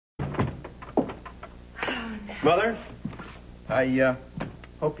Mother, I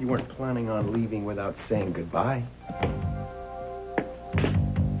hope you weren't planning on leaving without saying goodbye.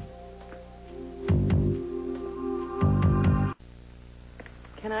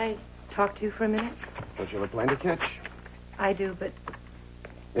 Can I talk to you for a minute? Don't you have a plane to catch? I do, but...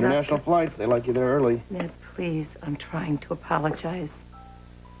 International flights, they like you there early. Ned, please, I'm trying to apologize.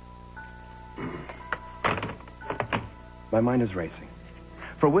 My mind is racing.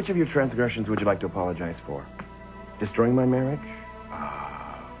 For which of your transgressions would you like to apologize for? Destroying my marriage?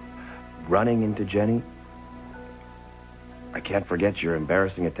 Running into Jenny? I can't forget your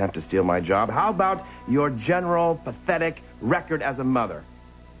embarrassing attempt to steal my job. How about your general pathetic record as a mother?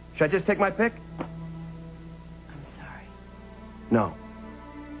 Should I just take my pick? I'm sorry. No.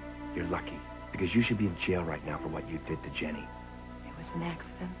 You're lucky, because you should be in jail right now for what you did to Jenny. It was an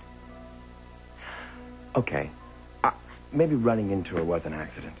accident. Okay. Maybe running into her was an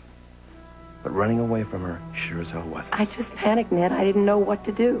accident. But running away from her sure as hell wasn't. I just panicked, Ned. I didn't know what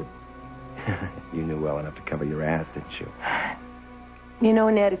to do. You knew well enough to cover your ass, didn't you? You know,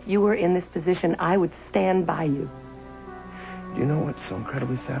 Ned, if you were in this position, I would stand by you. Do you know what's so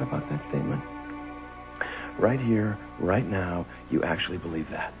incredibly sad about that statement? Right here, right now, you actually believe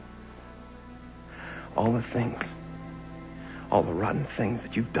that. All the things, all the rotten things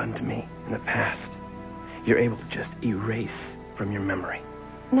that you've done to me in the past, you're able to just erase from your memory.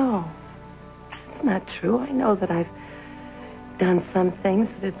 No, it's not true. I know that I've done some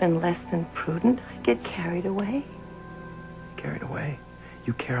things that have been less than prudent. I get carried away. Carried away?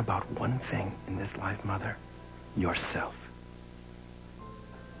 You care about one thing in this life, Mother. Yourself.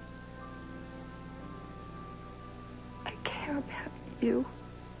 I care about you.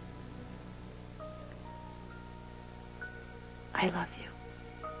 I love you.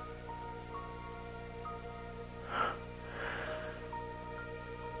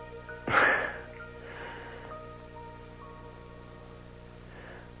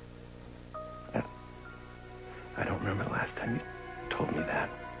 I don't remember the last time you told me that.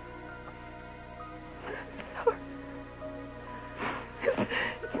 I'm sorry.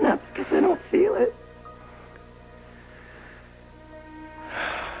 It's not because I don't feel it.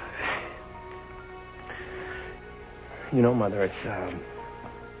 You know, Mother, it's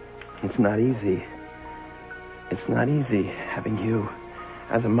not easy. It's not easy having you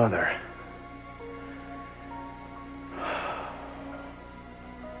as a mother.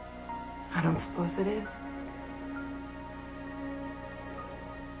 I don't suppose it is.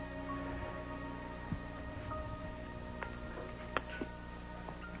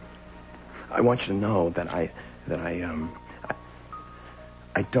 I want you to know that I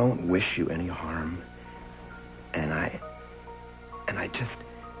don't wish you any harm, and I just,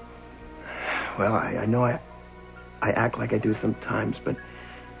 well, I know I act like I do sometimes, but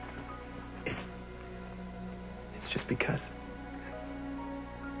it's just because.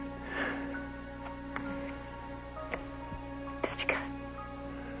 Just because.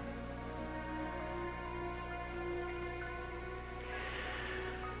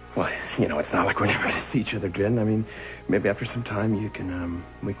 Well, you know, it's not like we're never going to see each other again. I mean, maybe after some time we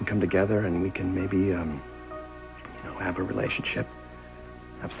can come together and we can maybe, you know, have a relationship,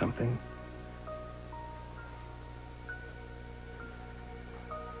 have something.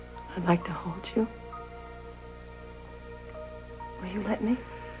 I'd like to hold you. Will you let me?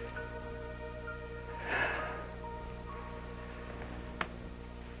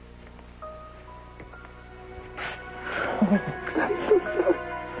 I'm so sorry.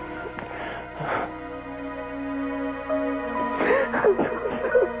 I'm so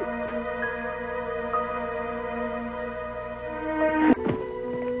sorry.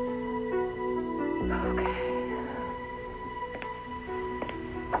 Okay.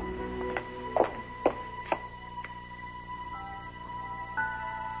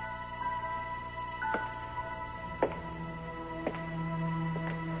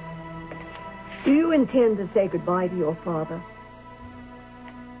 Do you intend to say goodbye to your father?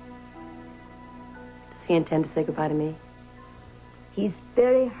 Does he intend to say goodbye to me? He's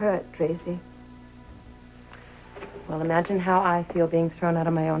very hurt, Tracy. Well, imagine how I feel being thrown out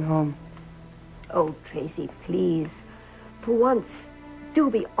of my own home. Oh, Tracy, please. For once, do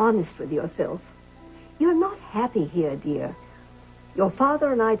be honest with yourself. You're not happy here, dear. Your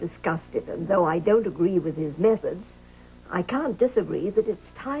father and I discussed it, and though I don't agree with his methods, I can't disagree that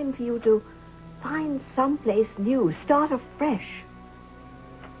it's time for you to find someplace new, start afresh.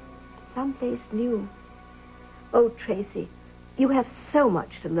 Someplace new. Oh, Tracy, you have so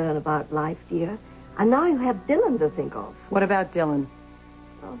much to learn about life, dear. And now you have Dylan to think of. What about Dylan?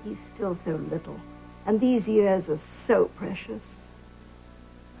 Oh, he's still so little. And these years are so precious.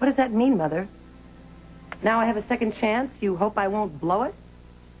 What does that mean, Mother? Now I have a second chance. You hope I won't blow it?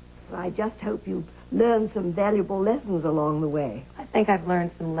 I just hope you learn some valuable lessons along the way. I think I've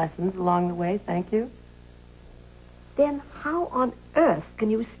learned some lessons along the way, thank you. Then how on earth can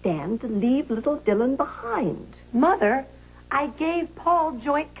you stand to leave little Dylan behind? Mother, I gave Paul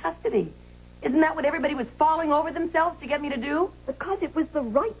joint custody. Isn't that what everybody was falling over themselves to get me to do? Because it was the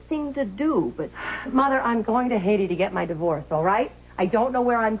right thing to do, but... Mother, I'm going to Haiti to get my divorce, all right? I don't know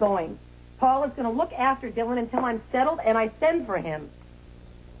where I'm going. Paul is going to look after Dylan until I'm settled, and I send for him.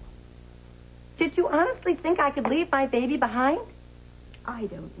 Did you honestly think I could leave my baby behind? I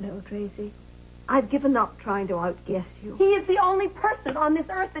don't know, Tracy. I've given up trying to outguess you. He is the only person on this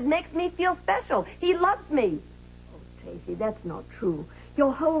earth that makes me feel special. He loves me. Oh, Tracy, that's not true.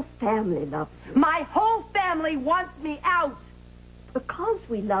 Your whole family loves you. My whole family wants me out. Because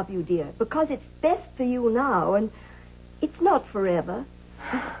we love you, dear. Because it's best for you now, and it's not forever.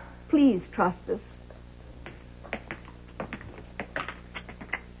 Please trust us.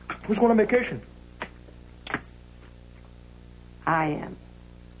 Who's going on vacation? I am.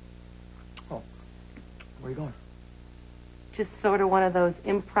 Oh, where are you going? Just sort of one of those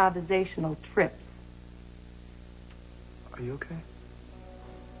improvisational trips. Are you okay?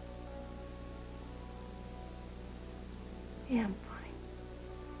 Yeah, I'm fine.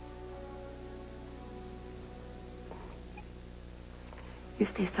 You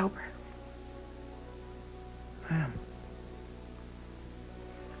stay sober. I am.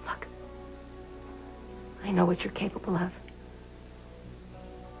 Look, I know what you're capable of.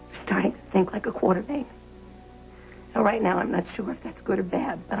 You're starting to think like a Quartermain. Now, right now, I'm not sure if that's good or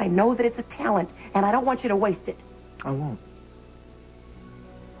bad, but I know that it's a talent, and I don't want you to waste it. I won't.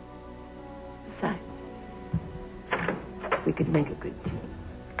 Besides, we could make a good team.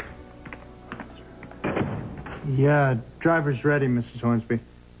 Yeah, driver's ready, Mrs. Hornsby.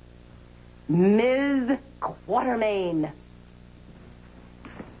 Ms. Quartermain.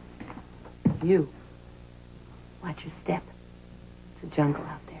 You. Watch your step. It's a jungle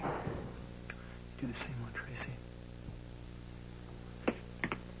out there. Do the same one, Tracy.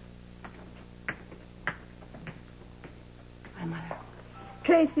 My mother.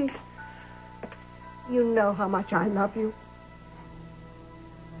 Tracy, you know how much I love you.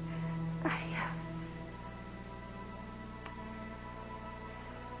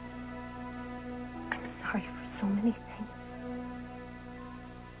 I'm sorry for so many things.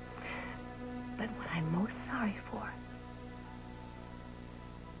 But what I'm most sorry for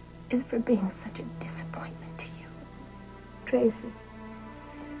is for being such a disappointment to you.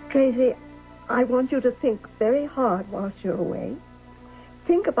 Tracy, I want you to think very hard whilst you're away.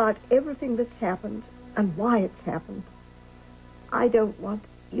 Think about everything that's happened and why it's happened. I don't want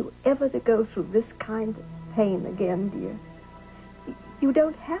you ever to go through this kind of pain again, dear. You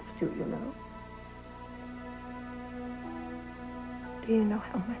don't have to, you know. Do you know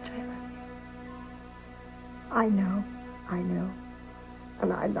how much I love you? I know.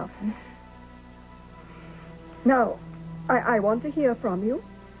 And I love you. Now, I want to hear from you.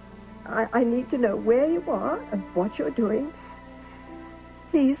 I need to know where you are and what you're doing.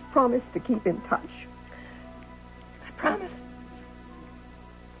 Please promise to keep in touch. I promise.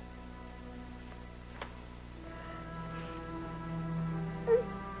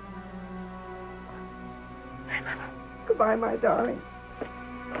 Goodbye, my darling.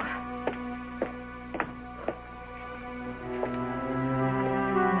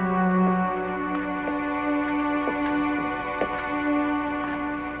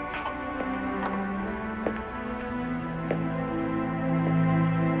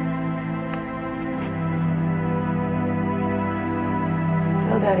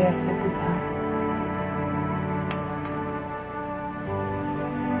 Tell Daddy I said goodbye.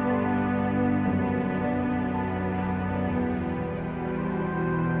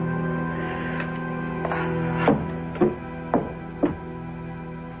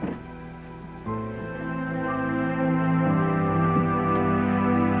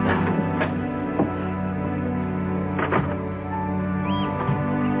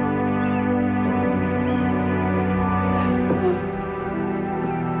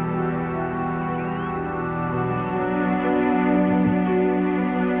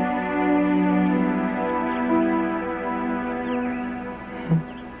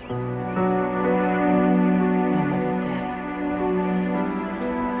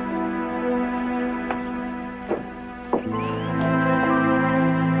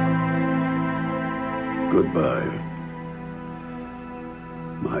 Goodbye,